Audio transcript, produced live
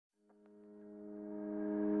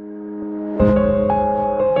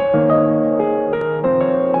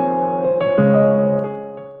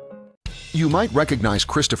might recognize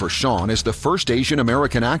Christopher Sean as the first Asian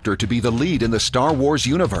American actor to be the lead in the Star Wars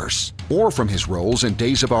universe, or from his roles in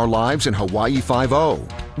Days of Our Lives and Hawaii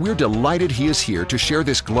Five-0. We're delighted he is here to share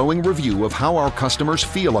this glowing review of how our customers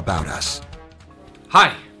feel about us.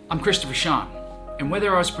 Hi, I'm Christopher Sean, and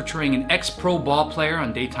whether I was portraying an ex-pro ball player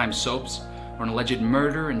on daytime soaps or an alleged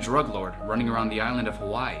murderer and drug lord running around the island of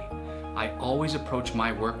Hawaii, I always approach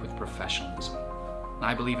my work with professionalism.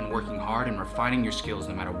 I believe in working hard and refining your skills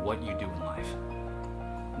no matter what you do in life.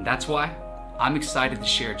 And that's why I'm excited to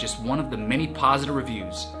share just one of the many positive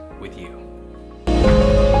reviews with you.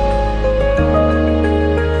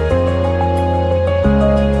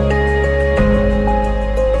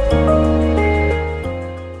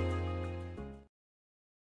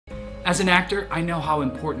 As an actor, I know how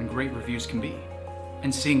important great reviews can be.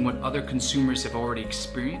 And seeing what other consumers have already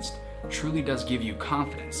experienced truly does give you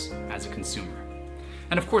confidence as a consumer.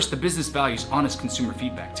 And of course, the business values honest consumer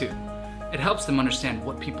feedback too. It helps them understand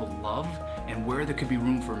what people love and where there could be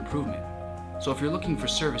room for improvement. So if you're looking for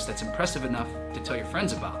service that's impressive enough to tell your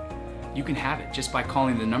friends about, you can have it just by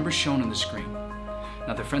calling the numbers shown on the screen.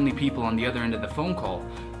 Now, the friendly people on the other end of the phone call,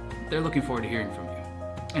 they're looking forward to hearing from you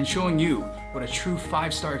and showing you what a true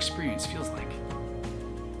 5-star experience feels like.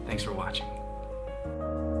 Thanks for watching.